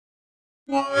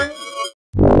Hey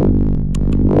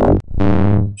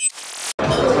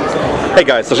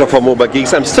guys, Sasha from Mobile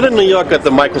Geeks. I'm still in New York at the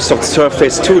Microsoft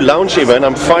Surface 2 launch event.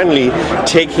 I'm finally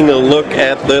taking a look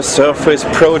at the Surface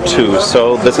Pro 2.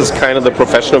 So this is kind of the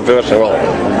professional version. Well,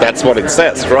 that's what it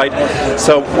says, right?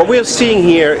 So what we're seeing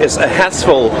here is a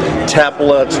Haswell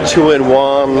tablet,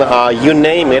 2-in-1, you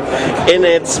name it, in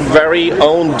its very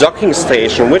own docking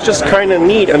station, which is kind of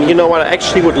neat. And you know what, I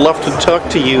actually would love to talk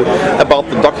to you about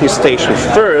the docking station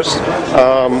first.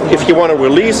 If you want to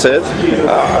release it,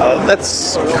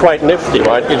 that's quite nifty,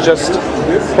 right? You're just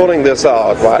pulling this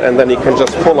out, right? And then you can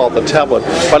just pull out the tablet.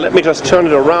 But let me just turn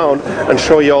it around and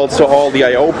show you also all the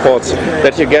I/O ports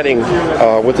that you're getting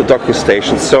with the docking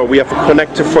station. So we have a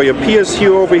connector for your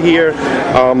PSU over here.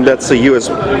 That's a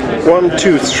USB 1,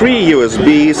 2, 3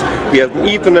 USBs. We have an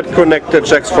Ethernet connector,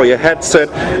 jacks for your headset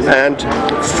and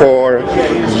for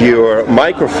your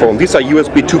microphone. These are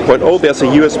USB 2.0. There's a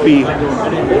USB.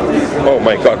 Oh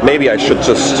my God! Maybe I should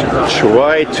just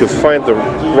try to find the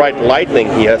right lightning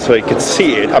here so you can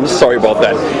see it. I'm sorry about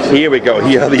that. Here we go.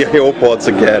 Here are the I/O ports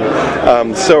again.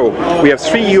 So we have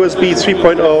 3 USB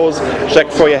 3.0s,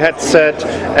 jack for your headset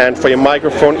and for your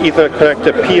microphone, Ethernet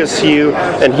connector, PSU,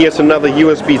 and here's another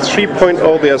USB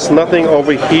 3.0. There's nothing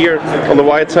over here on the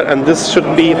right side, and this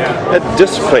should be a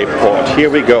display port. Here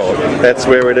we go. That's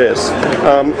where it is.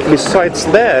 Besides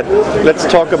that, let's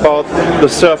talk about the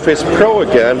Surface Pro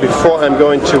again before I'm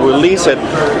going to release it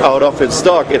out of its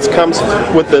dock. It comes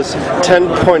with this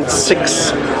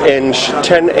 10.6-inch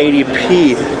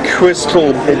 1080p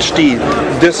Crystal HD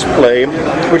display,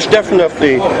 which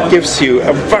definitely gives you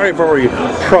a very, very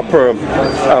proper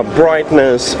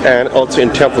brightness, and also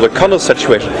in terms of the color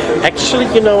saturation. Actually,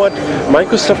 you know what?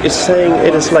 Microsoft is saying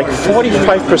it is like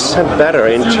 45% better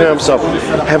in terms of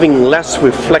having less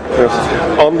reflective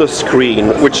on the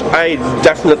screen, which I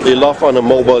definitely love on a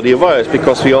mobile device,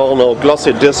 because we all know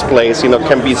glossy displays,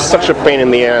 can be such a pain in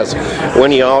the ass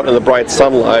when you're out in the bright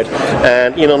sunlight,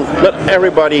 and not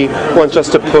everybody wants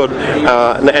just to put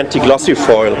an anti-glossy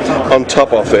foil on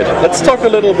top of it. Let's talk a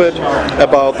little bit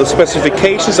about the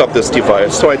specifications of this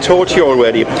device. So I told you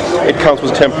already, it comes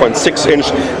with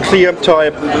 10.6-inch clear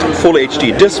type full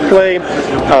HD display.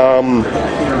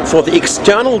 For the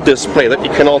external display that you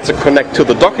can also connect to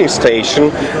the docking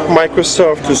station,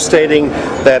 Microsoft is stating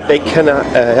that they can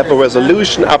have a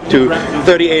resolution up to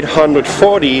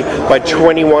 3840 by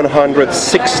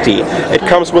 2160. It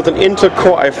comes with an Intel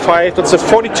Core i5. That's a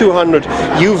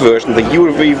 4200U version, the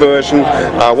UV version,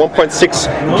 1.6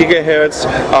 gigahertz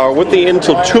with the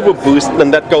Intel Turbo Boost,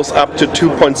 and that goes up to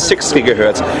 2.6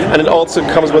 gigahertz. And it also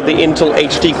comes with the Intel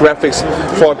HD graphics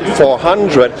for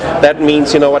 400. That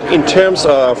means, in terms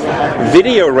of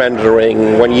video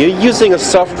rendering, when you're using a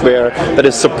software that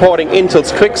is supporting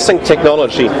Intel's QuickSync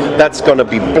technology, that's going to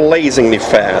be blazingly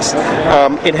fast.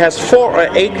 It has 4 or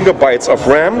 8 gigabytes of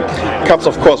RAM, comes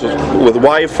of course with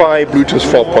Wi-Fi, Bluetooth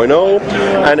 4.0,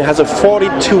 and it has a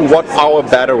 42 watt-hour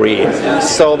battery.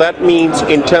 So that means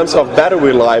in terms of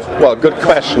battery life, well, good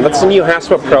question. That's a new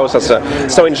Haswell processor.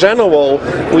 So in general,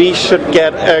 we should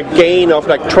get a gain of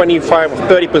like 25 or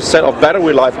 30% of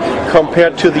battery life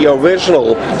compared to the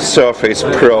original Surface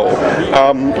Pro.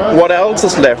 What else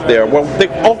is left there? Well, there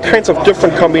are all kinds of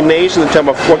different combinations in terms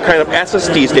of what kind of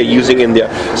SSDs they're using in there.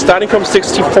 Starting from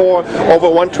 64 over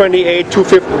 128,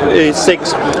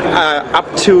 256, up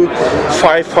to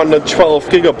 512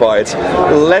 gigabytes.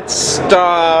 Let's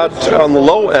start on the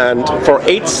low end. For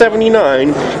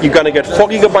 $879, you're going to get 4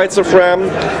 gigabytes of RAM,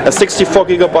 a 64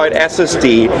 gigabyte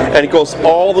SSD, and it goes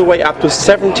all the way up to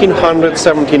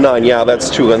 1779. Yeah, that's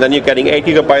true. And then you're getting 8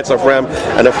 gigabytes of RAM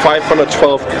and a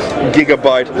 512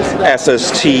 gigabyte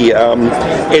SSD.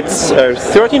 It's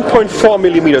 13.4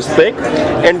 millimeters thick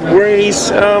and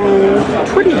weighs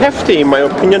pretty hefty, in my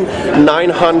opinion,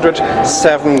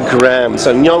 907 grams.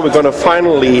 And we're going to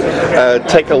finally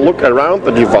take a look around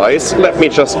the device. Let me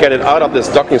just get it out of this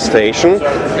docking station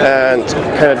and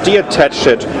kind of detach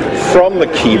it from the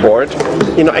keyboard.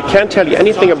 I can't tell you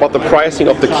anything about the pricing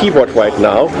of the keyboard right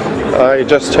now. I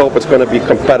just hope it's going to be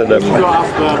competitive.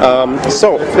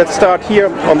 So let's start here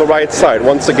on the right side.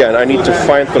 Once again, I need to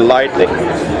find the lightning.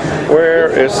 Where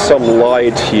is some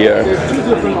light here?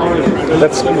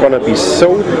 That's going to be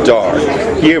so dark.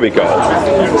 Here we go.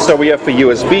 So we have a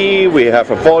USB, we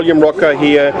have a volume rocker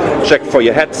here, jack for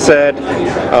your headset.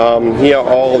 Here are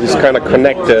all these kind of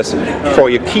connectors for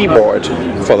your keyboard,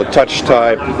 for the touch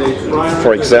type,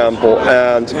 for example,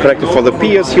 and connected for the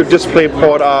PSU display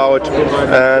port out,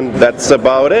 and that's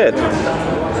about it.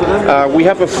 We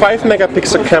have a 5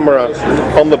 megapixel camera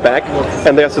on the back,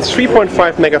 and there's a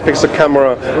 3.5 megapixel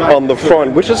camera on the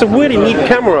front, which is a really neat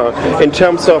camera in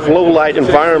terms of low light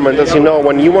environment. As you know,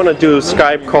 when you want to do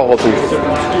Skype calls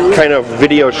and kind of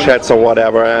video chats or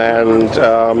whatever, and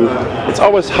it's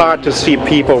always hard to see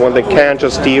people when they can't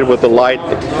just deal with the light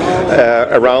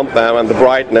around them and the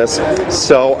brightness.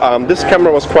 So this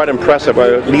camera was quite impressive,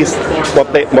 or at least what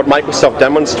Microsoft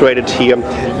demonstrated here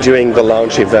during the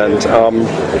launch event.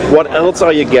 What else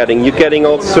are you getting? You're getting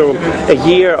also a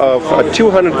year of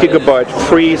 200 gigabyte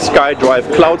free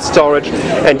SkyDrive cloud storage,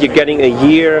 and you're getting a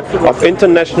year of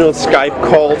international Skype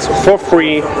calls for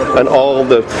free, and all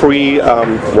the free,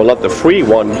 well, not the free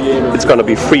one, it's going to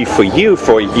be free for you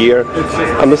for a year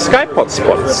on the Skype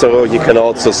hotspot, so you can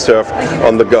also surf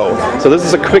on the go. So this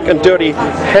is a quick and dirty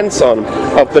hands-on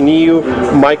of the new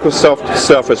Microsoft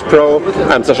Surface Pro.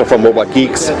 I'm Sasha from Mobile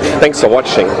Geeks. Thanks for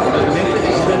watching.